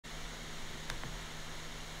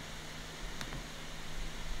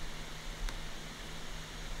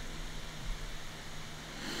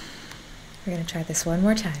We're gonna try this one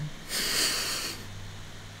more time.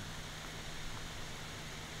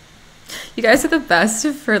 You guys are the best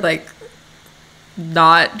for like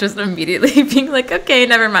not just immediately being like, okay,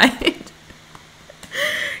 never mind.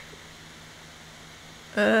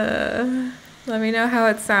 Let me know how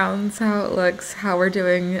it sounds, how it looks, how we're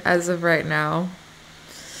doing as of right now.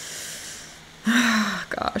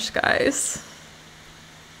 Gosh, guys.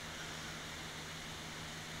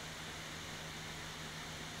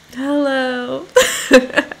 Hello.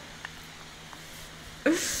 It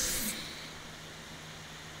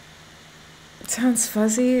sounds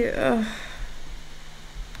fuzzy. Ugh.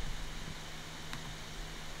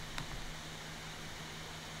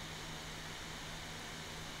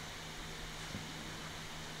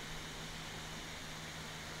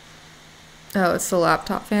 Oh, it's the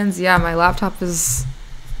laptop fans? Yeah, my laptop is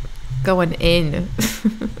going in.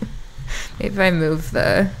 Maybe if I move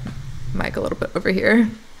the mic a little bit over here.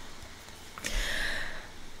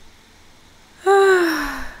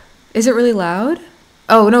 Is it really loud?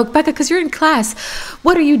 Oh, no, Becca, because you're in class.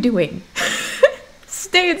 What are you doing?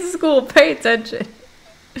 Stay in school. Pay attention.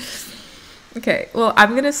 Okay, well,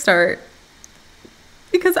 I'm going to start.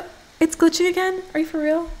 Because it's glitching again? Are you for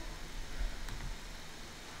real?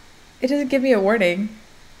 It doesn't give me a warning.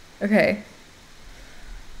 Okay.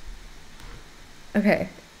 Okay.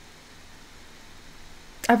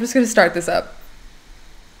 I'm just going to start this up.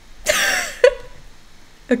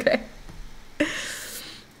 Okay.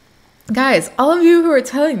 Guys, all of you who are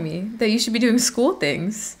telling me that you should be doing school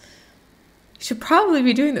things, you should probably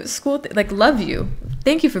be doing those school things. Like, love you.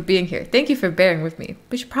 Thank you for being here. Thank you for bearing with me.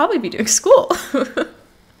 We should probably be doing school.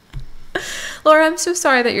 Laura, I'm so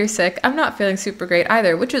sorry that you're sick. I'm not feeling super great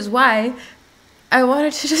either, which is why I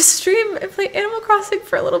wanted to just stream and play Animal Crossing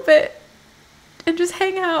for a little bit and just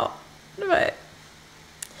hang out. But,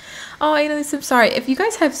 oh, Annalise, I'm sorry. If you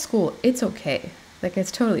guys have school, it's okay. Like,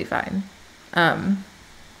 it's totally fine.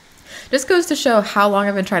 Just goes to show how long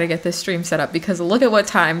I've been trying to get this stream set up, because look at what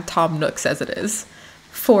time Tom Nook says it is.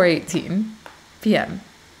 4:18 p.m.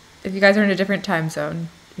 If you guys are in a different time zone,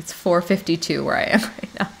 it's 4:52 where I am right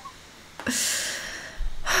now.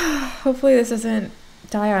 Hopefully this doesn't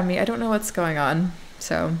die on me. I don't know what's going on.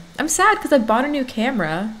 So I'm sad because I bought a new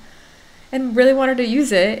camera and really wanted to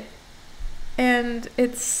use it. And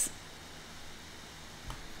I'm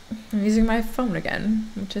using my phone again,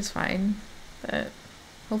 which is fine. But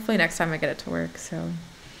hopefully next time I get it to work, so.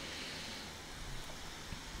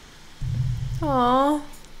 Aw,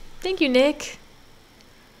 thank you, Nick.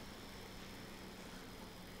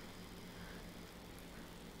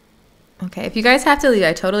 Okay, if you guys have to leave,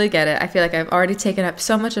 I totally get it. I feel like I've already taken up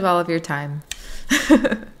so much of all of your time.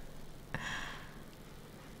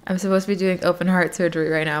 I'm supposed to be doing open heart surgery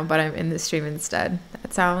right now, but I'm in the stream instead.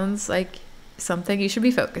 That sounds like something you should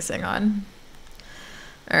be focusing on.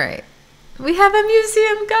 All right. We have a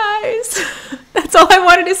museum, guys. That's all I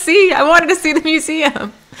wanted to see. I wanted to see the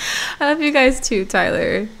museum. I love you guys too,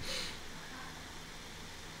 Tyler.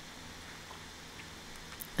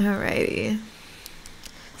 Alrighty.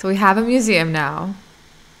 So we have a museum now.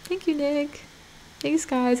 Thank you, Nick. Thanks,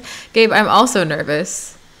 guys. Gabe, I'm also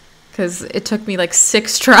nervous because it took me like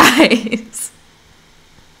 6 tries.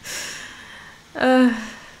 I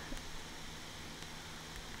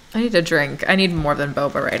need a drink. I need more than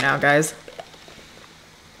boba right now, guys.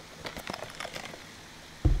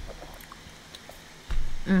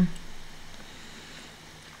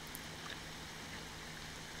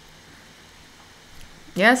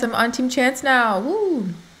 Yes, I'm on Team Chance now. Woo!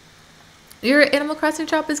 Your Animal Crossing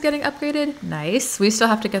shop is getting upgraded. Nice. We still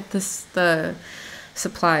have to get the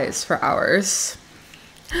supplies for ours.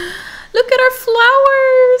 Look at our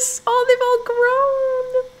flowers! Oh, they've all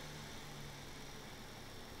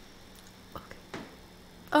grown. Okay.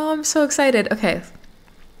 Oh, I'm so excited. Okay.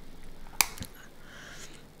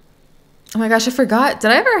 Oh my gosh, I forgot. Did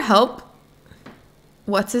I ever help?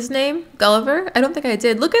 What's his name? Gulliver? I don't think I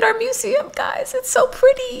did. Look at our museum, guys. It's so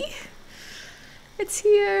pretty. It's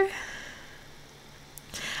here.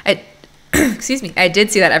 Excuse me. I did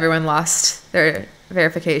see that everyone lost their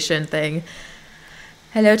verification thing.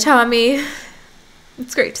 Hello, Tommy.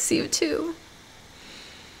 It's great to see you too.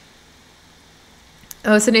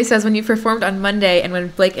 Oh, Sydney says, when you performed on Monday and when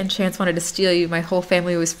Blake and Chance wanted to steal you, my whole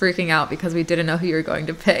family was freaking out because we didn't know who you were going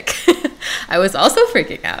to pick. I was also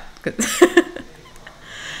freaking out.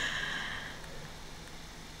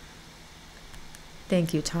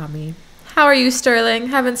 Thank you, Tommy. How are you, Sterling?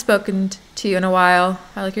 Haven't spoken to you in a while.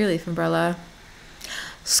 I like your leaf umbrella.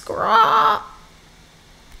 Scraw!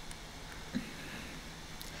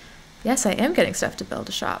 Yes, I am getting stuff to build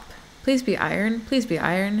a shop. Please be iron. Please be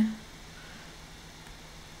iron.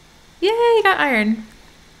 Yay, got iron.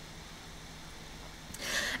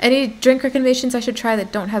 Any drink recommendations I should try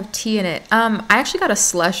that don't have tea in it? I actually got a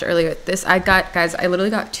slush earlier. Guys, I literally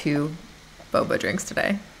got 2 boba drinks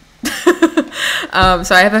today.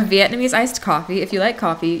 So I have a Vietnamese iced coffee. If you like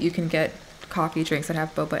coffee, you can get coffee drinks that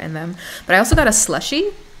have boba in them. But I also got a slushy,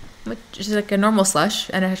 which is like a normal slush,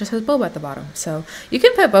 and it just has boba at the bottom. So you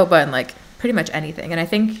can put boba in like pretty much anything. And I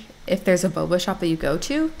think if there's a boba shop that you go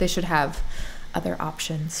to, they should have other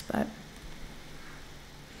options. But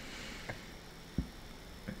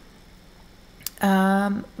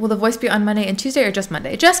will the voice be on Monday and Tuesday or just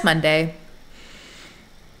Monday? Just Monday.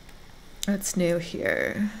 What's new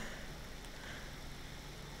here?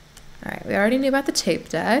 All right, we already knew about the tape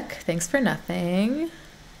deck. Thanks for nothing.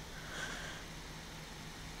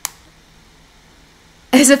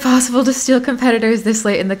 Is it possible to steal competitors this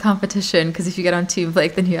late in the competition? Because if you get on Team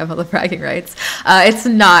Blake, then you have all the bragging rights. It's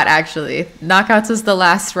not, actually. Knockouts is the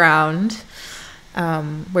last round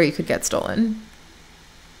where you could get stolen.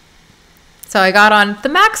 So I got on the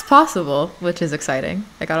max possible, which is exciting.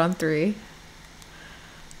 I got on 3.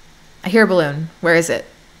 I hear a balloon. Where is it?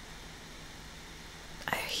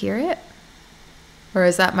 I hear it? Or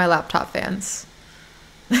is that my laptop fans?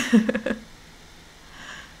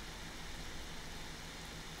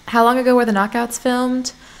 How long ago were the knockouts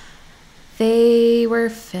filmed? They were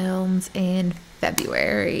filmed in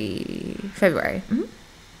February.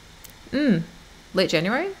 Late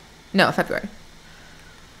January? No, February.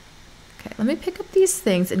 Okay, let me pick up these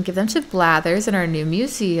things and give them to Blathers in our new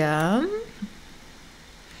museum.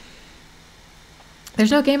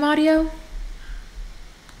 There's no game audio?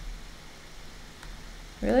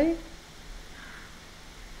 Really?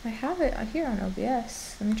 I have it here on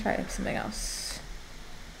OBS. Let me try something else.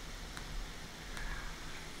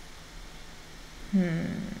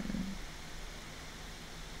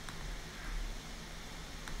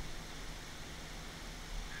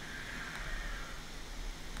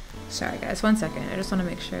 Sorry guys, 1 second. I just want to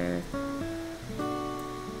make sure.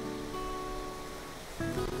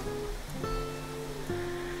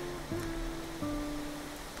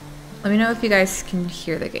 Let me know if you guys can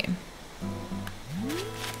hear the game.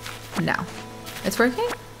 No. It's working?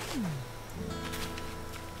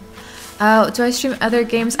 Oh, do I stream other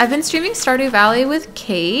games? I've been streaming Stardew Valley with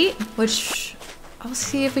Kate, which I'll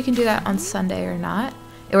see if we can do that on Sunday or not.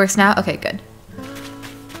 It works now? Okay, good.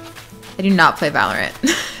 I do not play Valorant.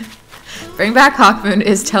 Bring back Hawkmoon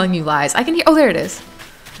is telling you lies. I can hear. Oh, there it is.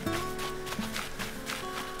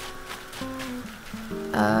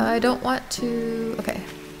 I don't want to. Okay.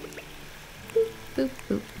 Boop,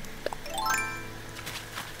 boop.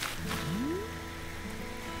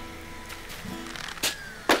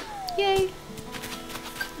 Yay.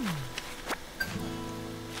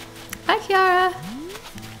 Hi, Kiara.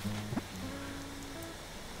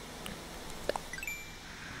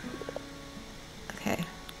 Okay.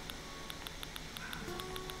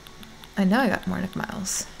 I know I got more Nick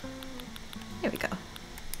Miles. Here we go.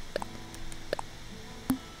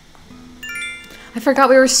 I forgot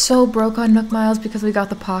we were so broke on Nook Miles because we got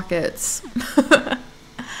the pockets.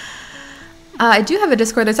 I do have a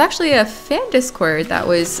Discord. There's actually a fan Discord that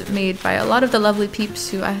was made by a lot of the lovely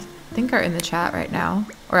peeps who I think are in the chat right now.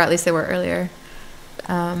 Or at least they were earlier.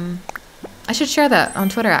 I should share that on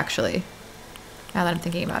Twitter, actually. Now that I'm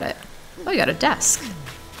thinking about it. Oh, you got a desk.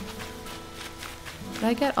 Did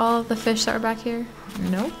I get all of the fish that were back here?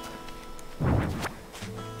 Nope.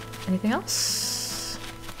 Anything else?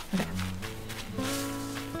 Okay.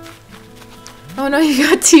 Oh no, you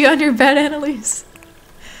got tea on your bed, Annalise.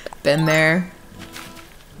 Been there.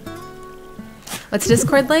 What's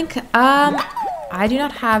Discord link? I do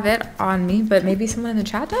not have it on me, but maybe someone in the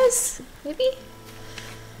chat does? Maybe?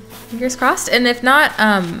 Fingers crossed. And if not,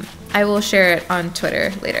 I will share it on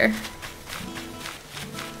Twitter later.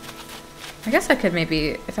 I guess I could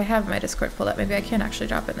maybe, if I have my Discord pulled up, maybe I can actually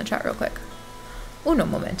drop it in the chat real quick. Uno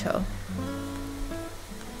momento.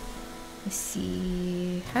 Let's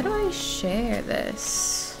see. How do I share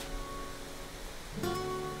this?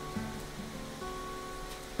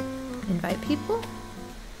 Invite people?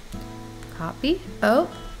 Copy? Oh,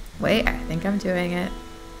 wait, I think I'm doing it.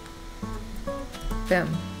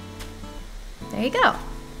 Boom. There you go.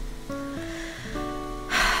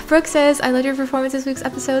 Brooke says, I loved your performance this week's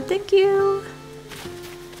episode. Thank you.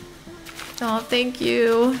 Oh, thank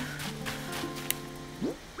you.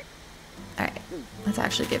 Alright, let's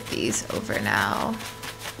actually give these over now.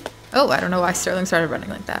 Oh, I don't know why Sterling started running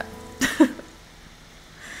like that.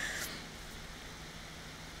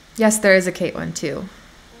 Yes, there is a Kate one too.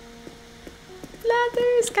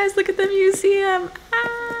 Ladders, guys, look at the museum.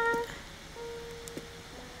 Ah.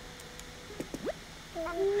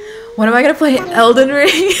 When am I gonna play Elden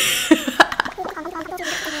Ring?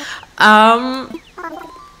 I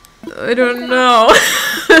don't know.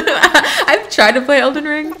 I've tried to play Elden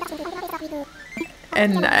Ring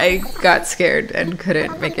and I got scared and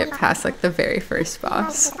couldn't make it past like the very first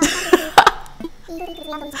boss.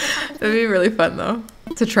 It'd be really fun though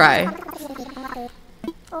to try.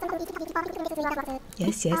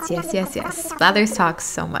 Yes, yes, yes, yes, yes. Blathers talks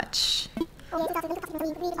so much.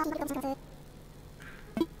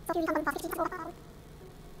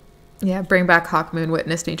 Yeah, bring back Hawkmoon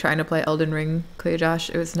witnessed me trying to play Elden Ring, Cleo Josh.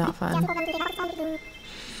 It was not fun.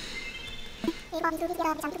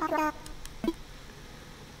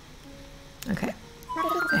 Okay.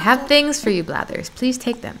 I have things for you, Blathers. Please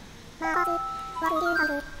take them.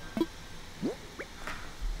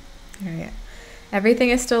 Alright. Everything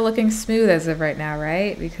is still looking smooth as of right now,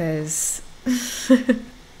 right? Because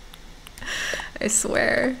I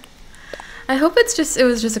swear. I hope it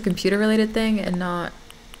was just a computer related thing and not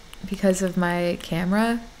because of my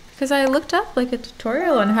camera, because I looked up like a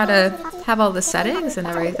tutorial on how to have all the settings and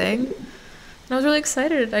everything, and I was really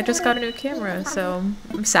excited. I just got a new camera, so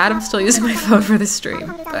I'm sad I'm still using my phone for the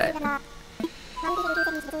stream, but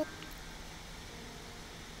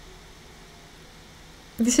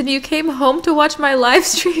you said you came home to watch my live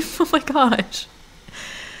stream? Oh my gosh.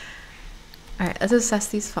 Alright, let's assess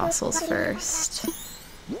these fossils first.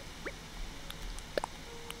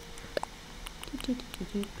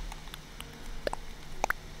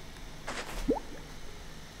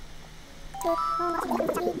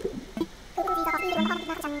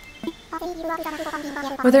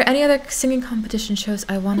 Were there any other singing competition shows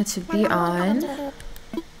I wanted to be on?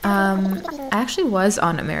 I actually was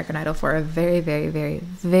on American Idol for a very, very, very,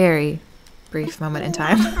 very brief moment in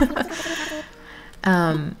time.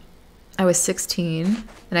 I was 16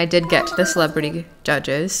 and I did get to the celebrity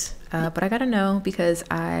judges, but I got a no because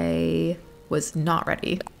I was not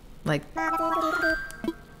ready. Like,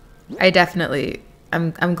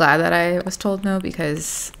 I'm glad that I was told no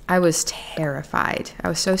because I was terrified. I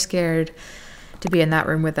was so scared to be in that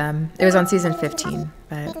room with them. It was on season 15,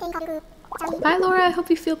 but bye Laura, I hope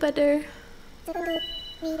you feel better.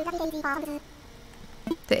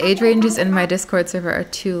 The age ranges in my Discord server are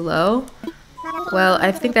too low. Well,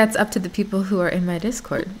 I think that's up to the people who are in my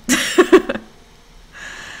Discord.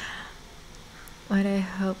 Might I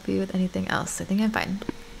help you with anything else? I think I'm fine.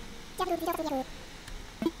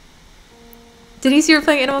 Denise, you were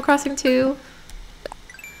playing Animal Crossing too?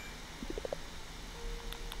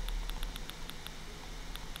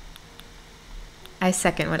 I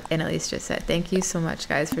second what Annalise just said. Thank you so much,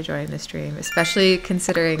 guys, for joining the stream, especially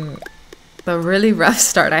considering the really rough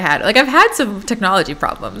start I had. Like, I've had some technology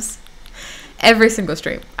problems every single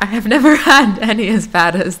stream. I have never had any as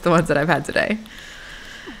bad as the ones that I've had today.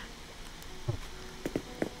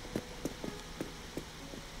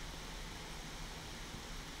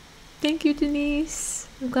 Thank you, Denise.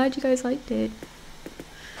 I'm glad you guys liked it.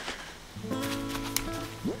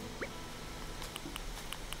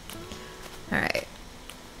 Alright.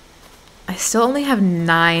 I still only have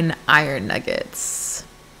 9 iron nuggets.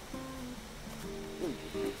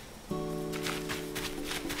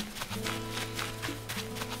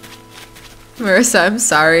 Marissa, I'm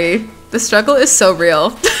sorry. The struggle is so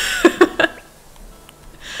real.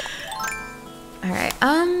 Alright,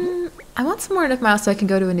 I want some more enough miles so I can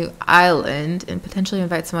go to a new island and potentially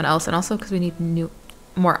invite someone else, and also because we need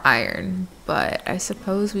more iron. But I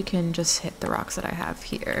suppose we can just hit the rocks that I have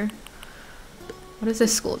here. What does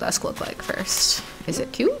this school desk look like first? Is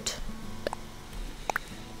it cute?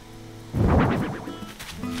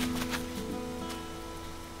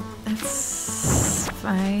 That's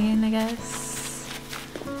fine, I guess.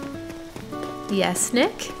 Yes,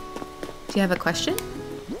 Nick? Do you have a question?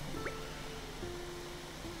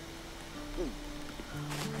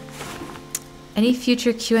 Any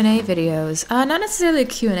future Q&A videos? Not necessarily a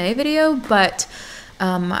Q&A video, but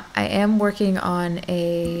I am working on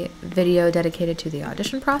a video dedicated to the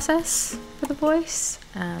audition process for The Voice.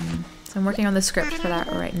 So I'm working on the script for that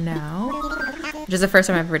right now, which is the first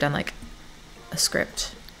time I've ever done like a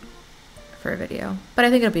script for a video. But I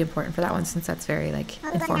think it'll be important for that one since that's very like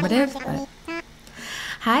informative. But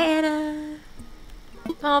hi, Anna.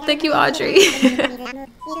 Oh, thank you, Audrey.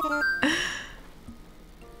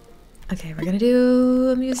 Okay, we're gonna do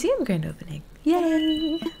a museum grand opening.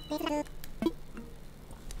 Yay!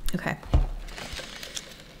 Okay.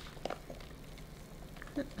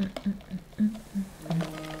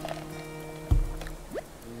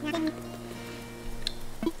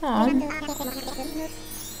 Aww.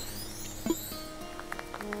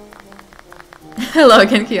 Hello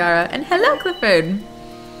again, Kiara. And hello, Clifford.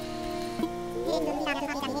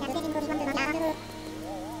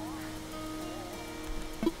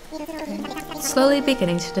 slowly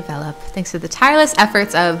beginning to develop thanks to the tireless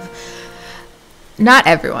efforts of not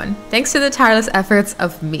everyone. Thanks to the tireless efforts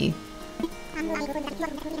of me.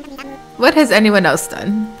 What has anyone else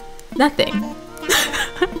done? Nothing.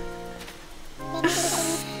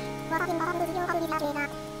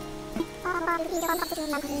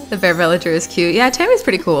 The bear villager is cute. Yeah, Tammy's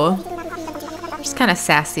pretty cool. She's kind of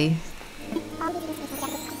sassy.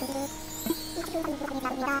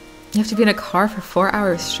 You have to be in a car for 4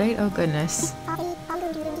 hours straight? Oh, goodness.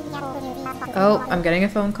 Oh, I'm getting a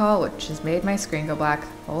phone call, which has made my screen go black.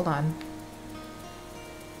 Hold on.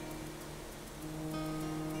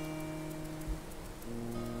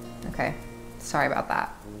 Okay. Sorry about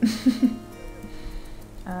that.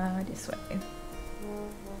 This way.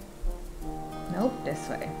 Nope, this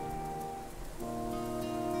way.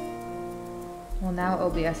 Well, now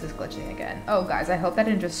OBS is glitching again. Oh, guys, I hope that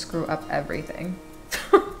didn't just screw up everything.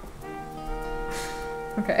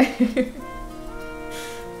 Okay.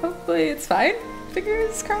 Hopefully it's fine.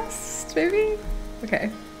 Fingers crossed, maybe?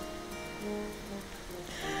 Okay.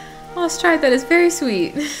 Well, let's try that. It's very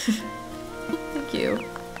sweet. Thank you.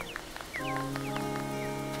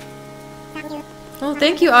 Well,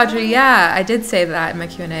 thank you, Audrey. Yeah, I did say that in my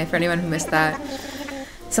Q&A for anyone who missed that.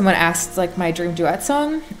 Someone asked, like, my dream duet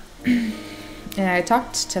song. And I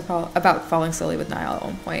talked to about Falling Slowly with Niall at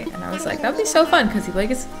one point, and I was like, that would be so fun because he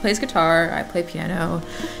plays guitar, I play piano.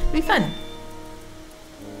 It'd be fun.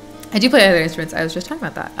 I do play other instruments. I was just talking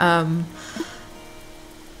about that.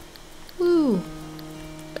 Woo.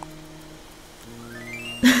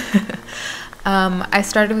 I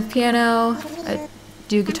started with piano. I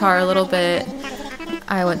do guitar a little bit.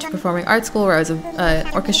 I went to performing arts school where I was an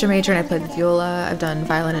orchestra major and I played viola. I've done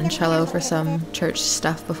violin and cello for some church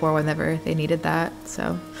stuff before whenever they needed that. So,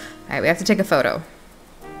 all right, we have to take a photo.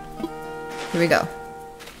 Here we go.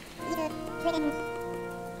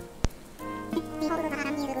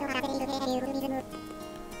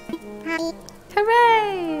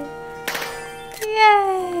 Hooray!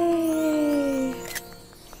 Yay!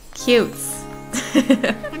 Cutes.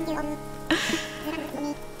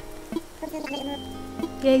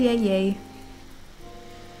 Yay, yay, yay.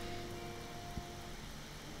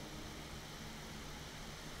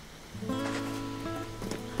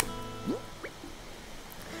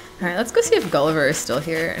 Alright, let's go see if Gulliver is still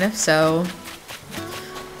here, and if so...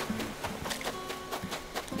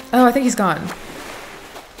 Oh, I think he's gone.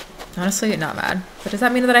 Honestly, not mad. But does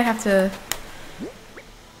that mean that I have to...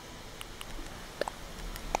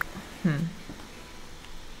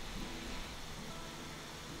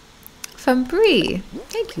 From Bree.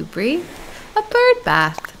 Thank you, Bree. A bird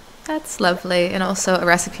bath. That's lovely. And also a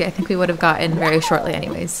recipe I think we would have gotten very shortly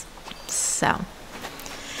anyways. So.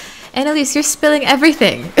 Annalise, you're spilling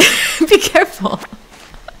everything. Be careful.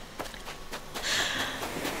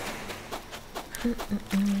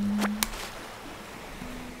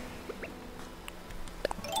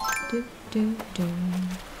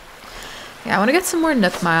 Yeah, I want to get some more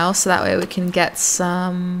Nook Miles so that way we can get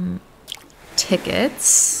some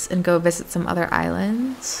tickets and go visit some other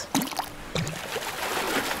islands.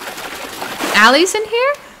 Allie's in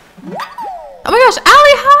here? Oh my gosh,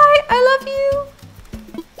 Allie, hi! I love you!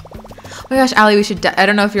 Oh my gosh, Allie, we should... I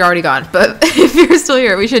don't know if you're already gone, but if you're still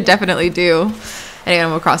here, we should definitely do an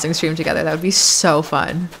Animal Crossing stream together. That would be so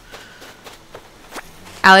fun.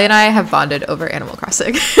 Allie and I have bonded over Animal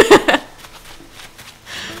Crossing.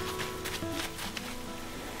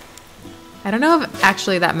 I don't know if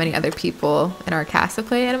actually that many other people in our cast have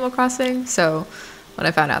played Animal Crossing, so when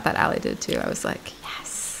I found out that Allie did too, I was like,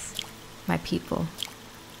 yes, my people.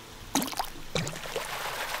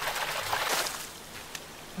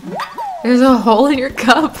 There's a hole in your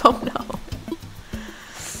cup. Oh no.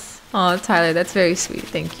 Oh, Tyler, that's very sweet.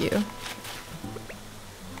 Thank you.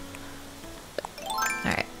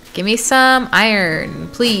 Alright, give me some iron,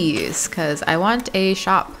 please, because I want a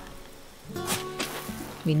shop.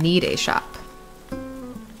 We need a shop.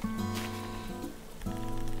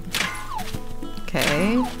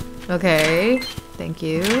 Okay. Okay. Thank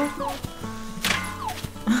you.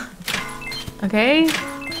 Okay.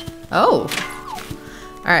 Oh.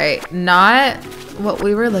 Alright. Not what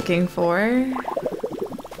we were looking for.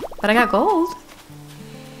 But I got gold.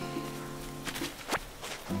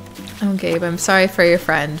 Oh, Gabe, I'm sorry for your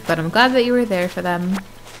friend, but I'm glad that you were there for them.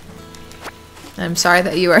 I'm sorry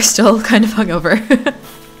that you are still kind of hungover.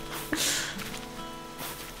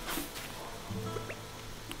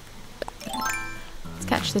 Let's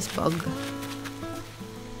catch this bug.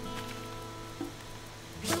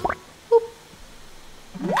 Boop.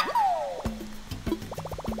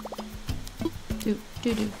 Do,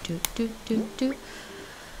 do, do, do, do, do, do.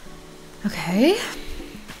 Okay.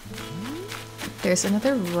 There's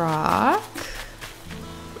another rock.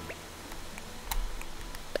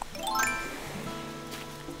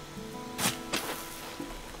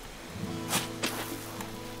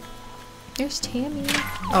 There's Tammy.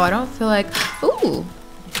 Oh, I don't feel like... Ooh!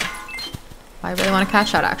 I really want to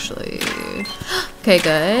catch that, actually. Okay,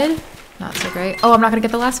 good. Not so great. Oh, I'm not going to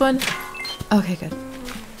get the last one? Okay, good.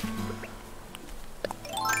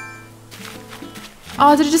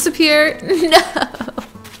 Oh, did it disappear? No!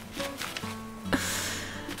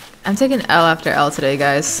 I'm taking L after L today,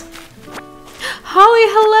 guys. Holly,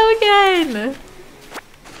 hello again!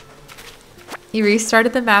 You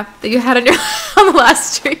restarted the map that you had on your on the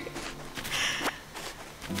last stream.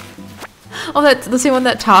 Oh, that's the same one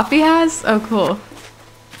that Toppy has? Oh, cool.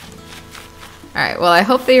 Alright, well, I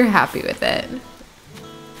hope that you're happy with it.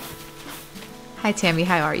 Hi, Tammy.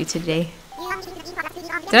 How are you today?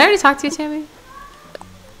 Did I already talk to you, Tammy?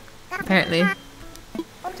 Apparently.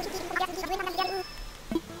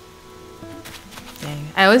 Dang.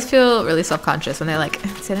 I always feel really self-conscious when they're like,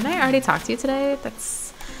 didn't I already talk to you today?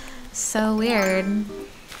 That's so weird.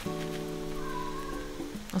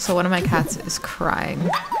 Also, one of my cats is crying.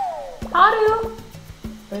 Haru!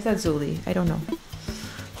 Where's that Zuli? I don't know.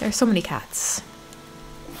 There are so many cats.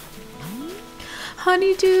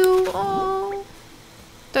 Honeydew! Oh,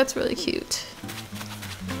 that's really cute.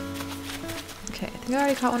 Okay, I think I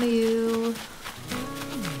already caught one of you.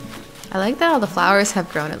 I like that all the flowers have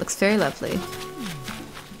grown. It looks very lovely.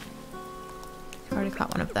 I already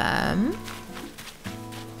caught one of them.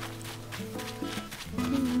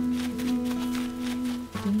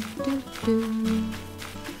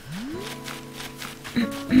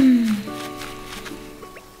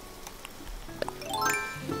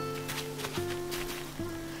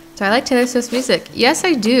 Do I like Taylor Swift's music? Yes,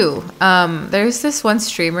 I do. There's this one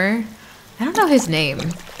streamer. I don't know his name.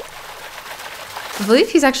 I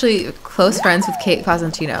believe he's actually close friends with Kate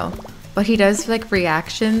Cosentino, but he does like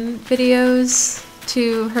reaction videos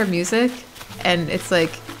to her music, and it's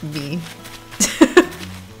like me.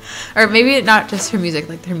 Or maybe not just her music,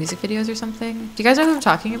 like her music videos or something. Do you guys know who I'm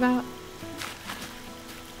talking about?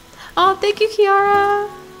 Oh, thank you, Kiara.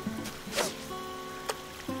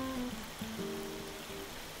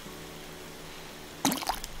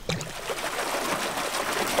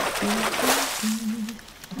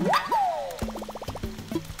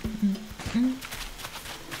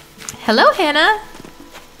 Hello, Hannah.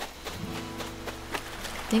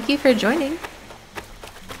 Thank you for joining.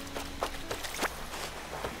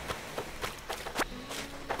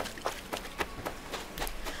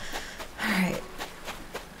 All right.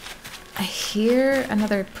 I hear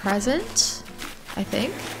another present, I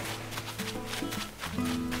think.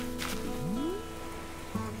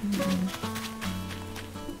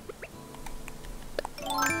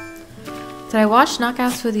 Did I watch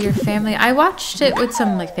Knockouts with your family? I watched it with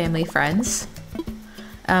some like family friends.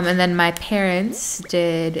 And then my parents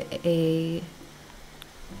did a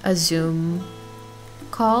Zoom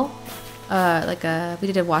call. We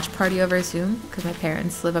did a watch party over Zoom because my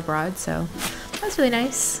parents live abroad, so that was really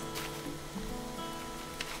nice.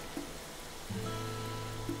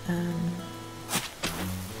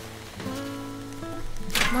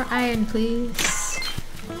 More iron, please.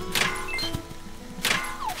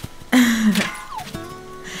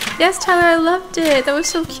 Yes, Tyler, I loved it. That was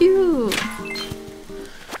so cute.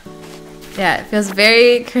 Yeah, it feels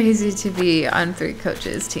very crazy to be on 3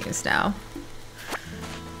 coaches teams now.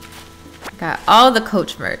 Got all the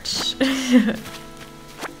coach merch.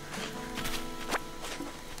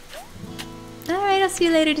 Alright, I'll see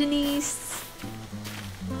you later, Denise.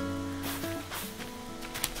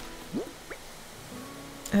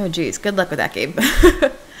 Oh geez, good luck with that game.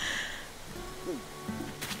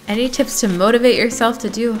 Any tips to motivate yourself to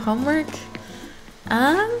do homework?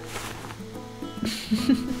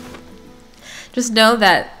 Just know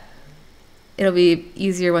that it'll be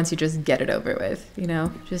easier once you just get it over with, you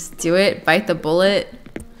know? Just do it, bite the bullet,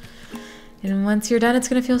 and once you're done, it's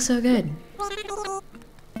gonna feel so good.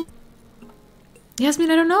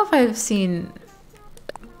 Yasmin, I don't know if I've seen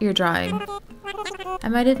your drawing. I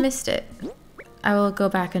might have missed it. I will go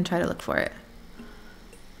back and try to look for it.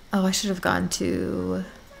 Oh, I should have gone to...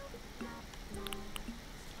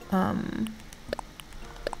 I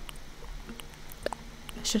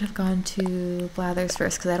should have gone to Blathers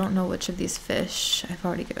first because I don't know which of these fish I've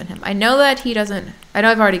already given him. I know that he doesn't... I know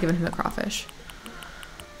I've already given him a crawfish.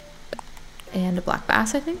 And a black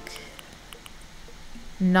bass, I think.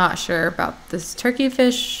 Not sure about this turkey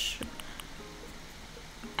fish.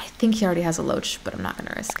 I think he already has a loach, but I'm not going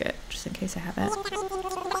to risk it just in case I have it.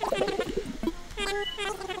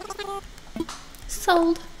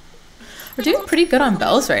 Sold. We're doing pretty good on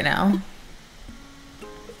bells right now.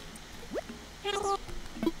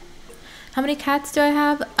 How many cats do I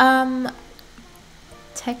have?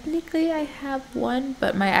 Technically I have one,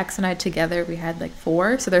 but my ex and I together we had like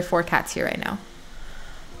 4, so there are 4 cats here right now.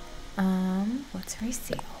 What's for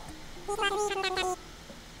sale?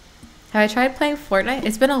 Have I tried playing Fortnite?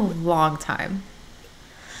 It's been a long time.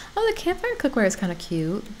 Oh, the campfire cookware is kind of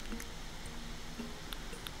cute.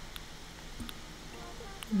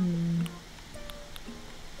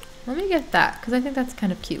 Let me get that, because I think that's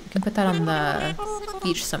kind of cute. We can put that on the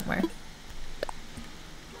beach somewhere.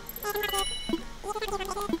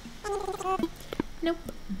 Nope.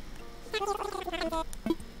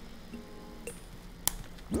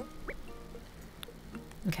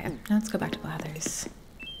 Okay, now let's go back to Blathers.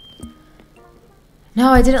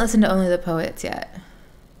 No, I didn't listen to Only the Poets yet.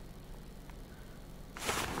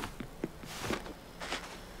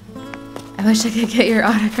 I wish I could get your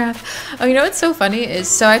autograph. Oh, you know what's so funny is,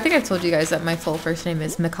 so I think I've told you guys that my full first name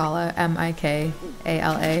is Mikala,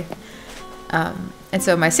 M-I-K-A-L-A. And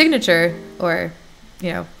so my signature, or,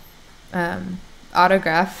 you know,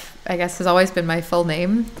 autograph, I guess, has always been my full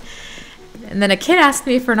name. And then a kid asked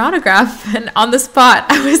me for an autograph, and on the spot,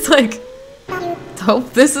 I was like,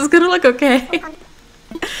 hope this is gonna look okay.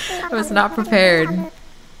 I was not prepared.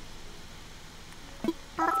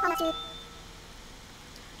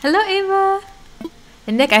 Hello, Ava!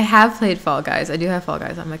 And Nick, I have played Fall Guys. I do have Fall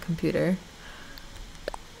Guys on my computer.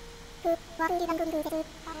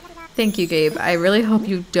 Thank you, Gabe. I really hope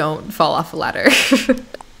you don't fall off a ladder.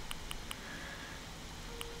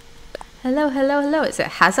 Hello, hello, hello. Is it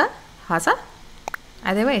Haza? Haza?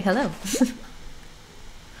 Either way, hello.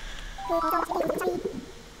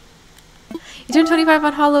 You turned 25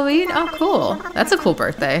 on Halloween? Oh, cool. That's a cool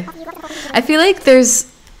birthday. I feel like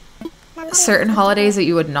there's certain holidays that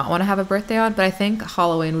you would not want to have a birthday on, but I think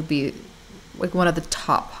Halloween would be like one of the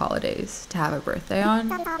top holidays to have a birthday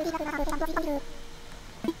on.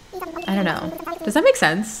 I don't know. Does that make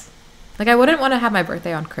sense? Like, I wouldn't want to have my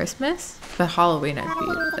birthday on Christmas, but Halloween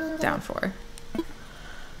I'd be down for.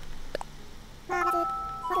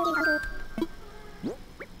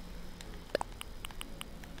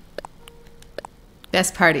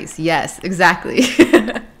 Best parties. Yes, exactly.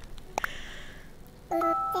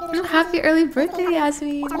 Oh, happy early birthday,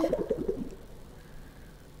 Yasmin.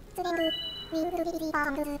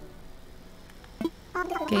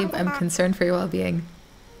 Gabe, I'm concerned for your well-being.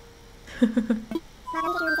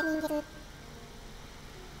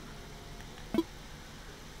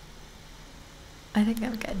 I think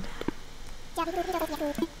I'm good.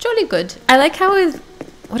 Jolly good. I like how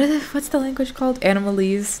what's the language called?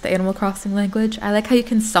 Animalese, the Animal Crossing language. I like how you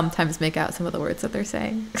can sometimes make out some of the words that they're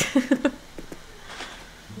saying.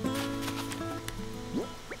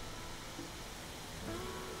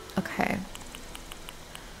 Okay.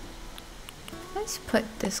 Let's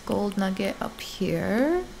put this gold nugget up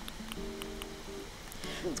here.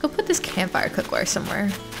 Let's go put this campfire cookware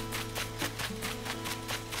somewhere.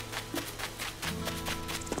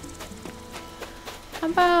 How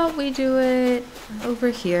about we do it over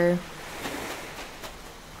here?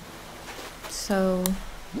 So,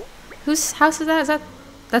 whose house is that?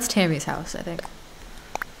 That's Tammy's house, I think.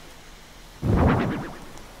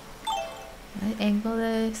 I angle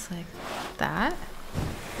this like that.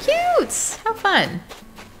 Cute! How fun!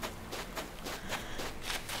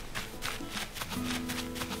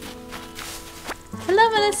 Hello,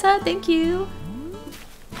 Melissa. Thank you.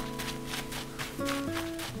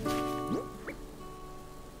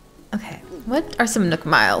 Okay, what are some Nook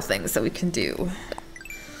Mile things that we can do?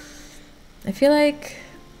 I feel like...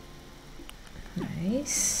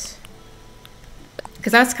 Nice.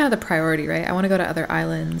 Because that's kind of the priority, right? I want to go to other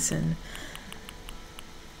islands, and...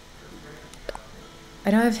 I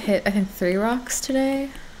know I've hit, I think, 3 rocks today,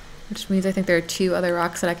 which means I think there are 2 other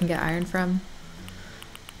rocks that I can get iron from.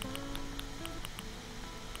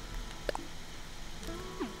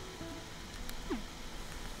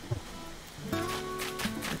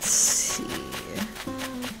 Let's see.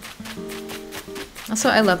 Also,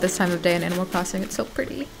 I love this time of day in Animal Crossing. It's so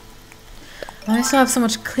pretty. Oh, I still have so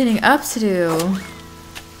much cleaning up to do.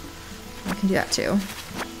 I can do that too.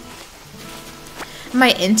 Am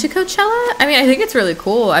I into Coachella? I mean, I think it's really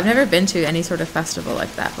cool. I've never been to any sort of festival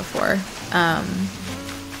like that before. I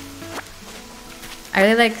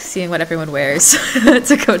really like seeing what everyone wears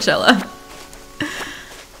to Coachella.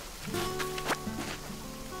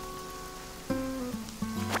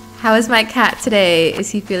 How is my cat today?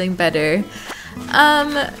 Is he feeling better?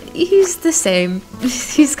 He's the same.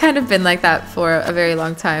 He's kind of been like that for a very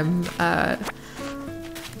long time.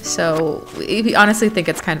 So we honestly think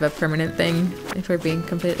it's kind of a permanent thing, if we're being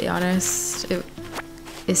completely honest. It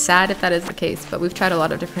is sad if that is the case, but we've tried a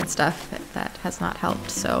lot of different stuff that has not helped.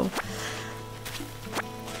 So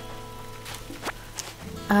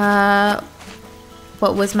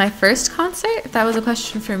What was my first concert? If that was a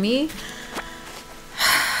question for me.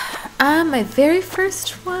 My very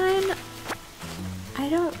first one, I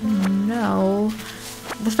don't know.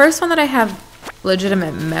 The first one that I have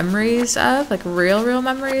legitimate memories of, like real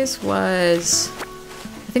memories, was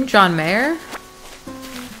I think John Mayer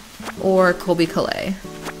or Colby Calais.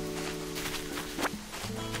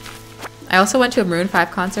 I also went to a Maroon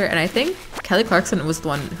 5 concert, and I think Kelly Clarkson was the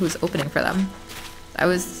one who was opening for them.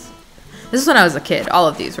 This is when I was a kid. All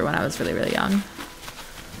of these were when I was really, really young.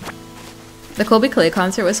 The Colby Calais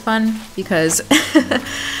concert was fun because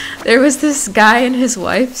there was this guy and his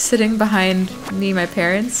wife sitting behind me and my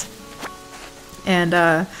parents,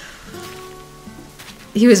 and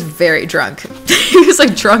he was very drunk. He was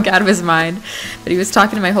like drunk out of his mind, but he was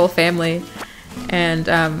talking to my whole family, and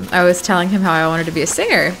I was telling him how I wanted to be a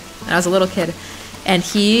singer, and I was a little kid, and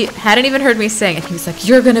he hadn't even heard me sing, and he was like,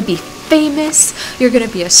 "You're gonna be famous, you're gonna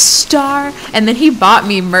be a star," and then he bought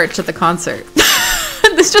me merch at the concert.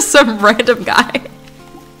 This is just some random guy.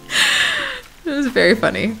 It was very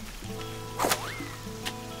funny.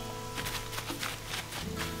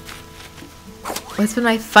 What's been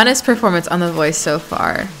my funnest performance on The Voice so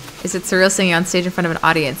far? Is it surreal singing on stage in front of an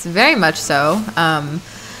audience? Very much so.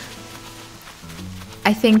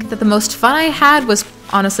 I think that the most fun I had was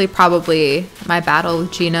honestly probably my battle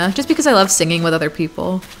with Gina, just because I love singing with other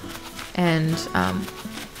people, and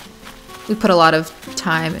we put a lot of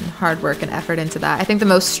time and hard work and effort into that. I think the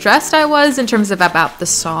most stressed I was in terms of about the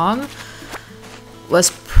song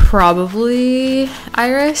was probably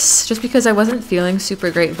Iris, just because I wasn't feeling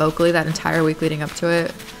super great vocally that entire week leading up to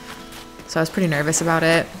it, so I was pretty nervous about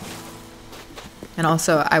it. And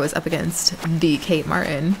also I was up against the Kate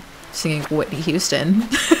Martin singing Whitney Houston,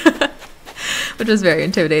 which was very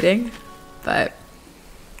intimidating. But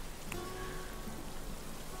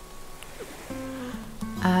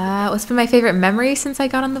what's been my favorite memory since I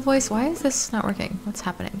got on The Voice? Why is this not working? What's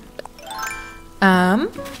happening? I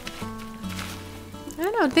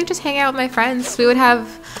don't know. I think just hanging out with my friends. We would have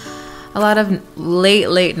a lot of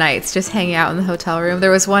late nights just hanging out in the hotel room.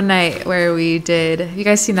 There was one night where we did, have you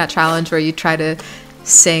guys seen that challenge where you try to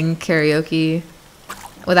sing karaoke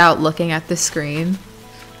without looking at the screen?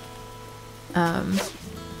 So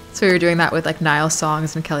we were doing that with like Niall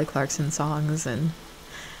songs and Kelly Clarkson songs, and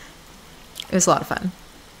it was a lot of fun.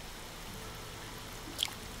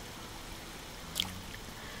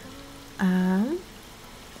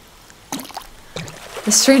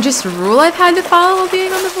 The strangest rule I've had to follow while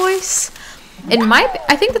being on The Voice?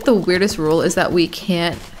 I think that the weirdest rule is that we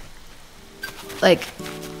can't like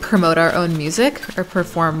promote our own music or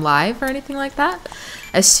perform live or anything like that.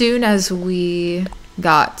 As soon as we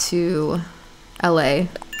got to LA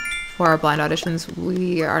for our blind auditions,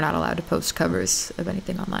 we are not allowed to post covers of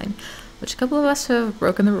anything online, which a couple of us have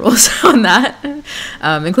broken the rules on that,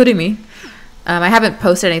 including me. I haven't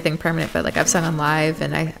posted anything permanent, but like I've sung on live,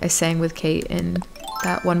 and I sang with Kate in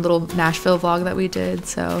that one little Nashville vlog that we did,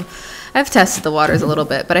 so I've tested the waters a little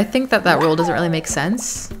bit, but I think that that rule doesn't really make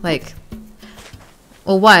sense. Like,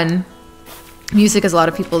 well, one, music is a lot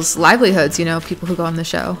of people's livelihoods, you know, people who go on the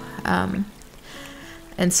show,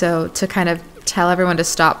 and so to kind of tell everyone to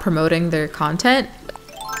stop promoting their content,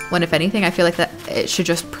 when if anything I feel like that it should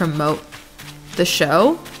just promote the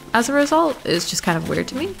show as a result, is just kind of weird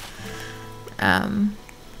to me.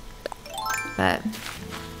 But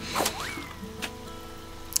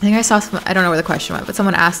I think I saw some, I don't know where the question went, but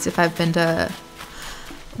someone asked if I've been to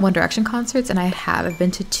One Direction concerts, and I have. I've been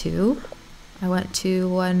to 2. I went to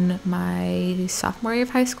one my sophomore year of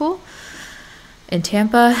high school in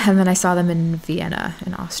Tampa, and then I saw them in Vienna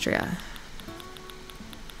in Austria.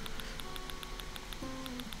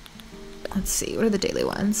 Let's see, what are the daily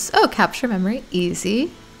ones? Oh, capture memory,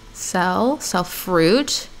 easy. Sell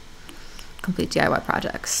fruit. Complete DIY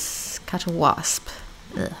projects. Catch a wasp.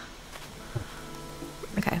 Ugh.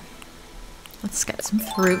 Okay. Let's get some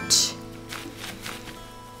fruit.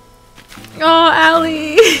 Oh,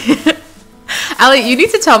 Allie. Allie, you need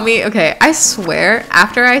to tell me. Okay, I swear,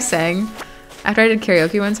 after I did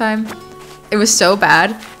karaoke one time, it was so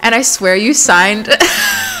bad, and I swear you signed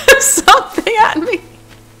something at me.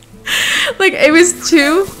 Like, it was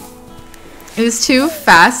too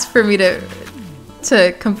fast for me to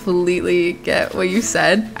completely get what you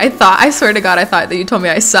said. I swear to God, I thought that you told me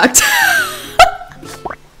I sucked.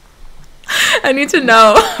 I need to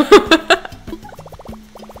know.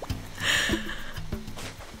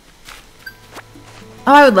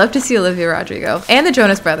 Oh, I would love to see Olivia Rodrigo and the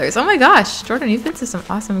Jonas Brothers. Oh my gosh, Jordan, you've been to some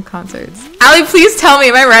awesome concerts. Allie, please tell me,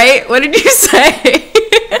 am I right? What did you say?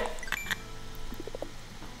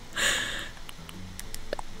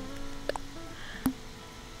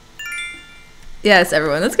 Yes,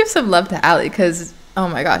 everyone. Let's give some love to Allie because, oh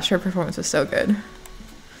my gosh, her performance was so good.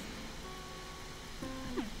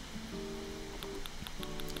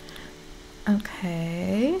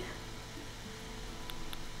 Okay.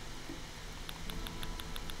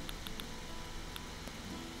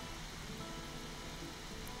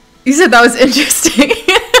 You said that was interesting.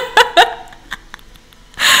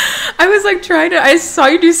 I was like trying to, I saw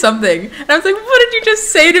you do something and I was like, what did you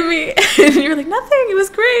just say to me? And you were like, nothing, it was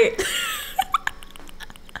great.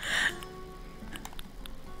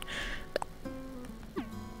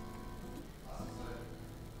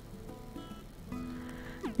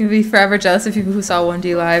 You'd be forever jealous of people who saw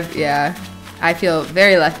 1D live. Yeah, I feel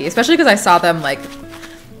very lucky, especially because I saw them like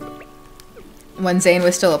when Zayn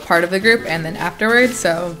was still a part of the group and then afterwards,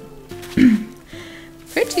 so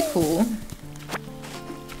pretty cool.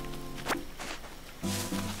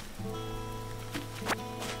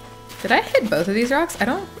 Did I hit both of these rocks? I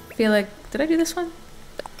don't feel like, did I do this one?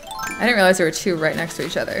 I didn't realize there were two right next to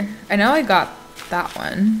each other. I know I got that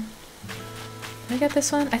one. Did I get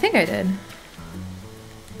this one? I think I did.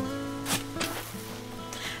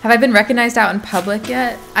 Have I been recognized out in public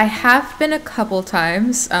yet? I have been a couple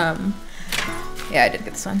times. Yeah, I did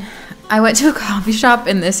get this one. I went to a coffee shop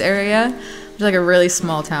in this area, which is like a really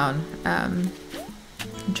small town. I'm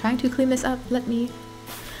trying to clean this up, let me.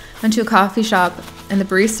 Went to a coffee shop and the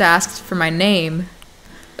barista asked for my name.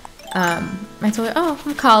 I told her, oh,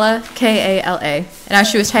 I'm Kala, K-A-L-A. And as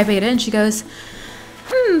she was typing it in, she goes,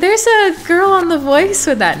 there's a girl on The Voice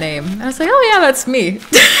with that name. And I was like, oh yeah, that's me.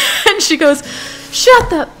 And she goes,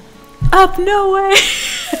 shut up, no way.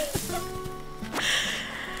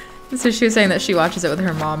 So she was saying that she watches it with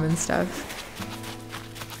her mom and stuff.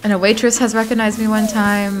 And a waitress has recognized me one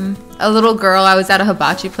time. A little girl, I was at a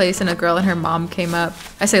hibachi place and a girl and her mom came up.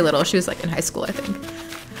 I say little, she was like in high school, I think.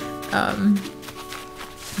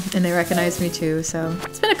 And they recognized me too, so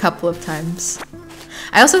it's been a couple of times.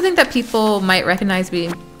 I also think that people might recognize me,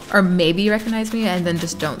 or maybe recognize me, and then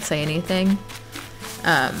just don't say anything.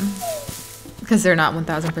 Because they're not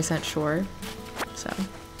 1000% sure. So,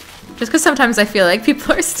 just because sometimes I feel like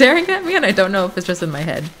people are staring at me and I don't know if it's just in my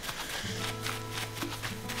head.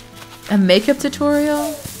 A makeup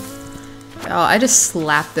tutorial? Oh, I just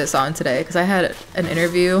slapped this on today because I had an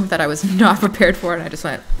interview that I was not prepared for and I just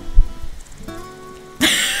went.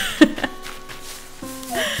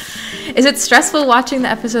 Is it stressful watching the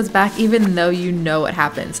episodes back even though you know what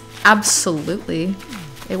happens? Absolutely.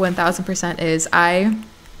 It 1000% is. I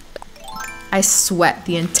sweat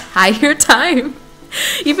the entire time.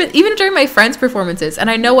 Even during my friends' performances, and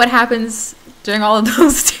I know what happens during all of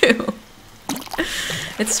those too.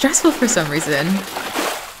 It's stressful for some reason.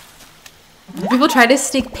 Have people try to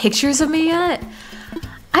sneak pictures of me yet?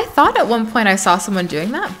 I thought at one point I saw someone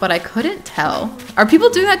doing that, but I couldn't tell. Are people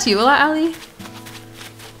doing that to you a lot, Allie?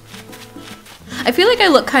 I feel like I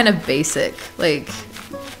look kind of basic. Like,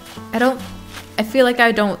 I feel like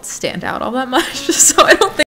I don't stand out all that much, so I don't think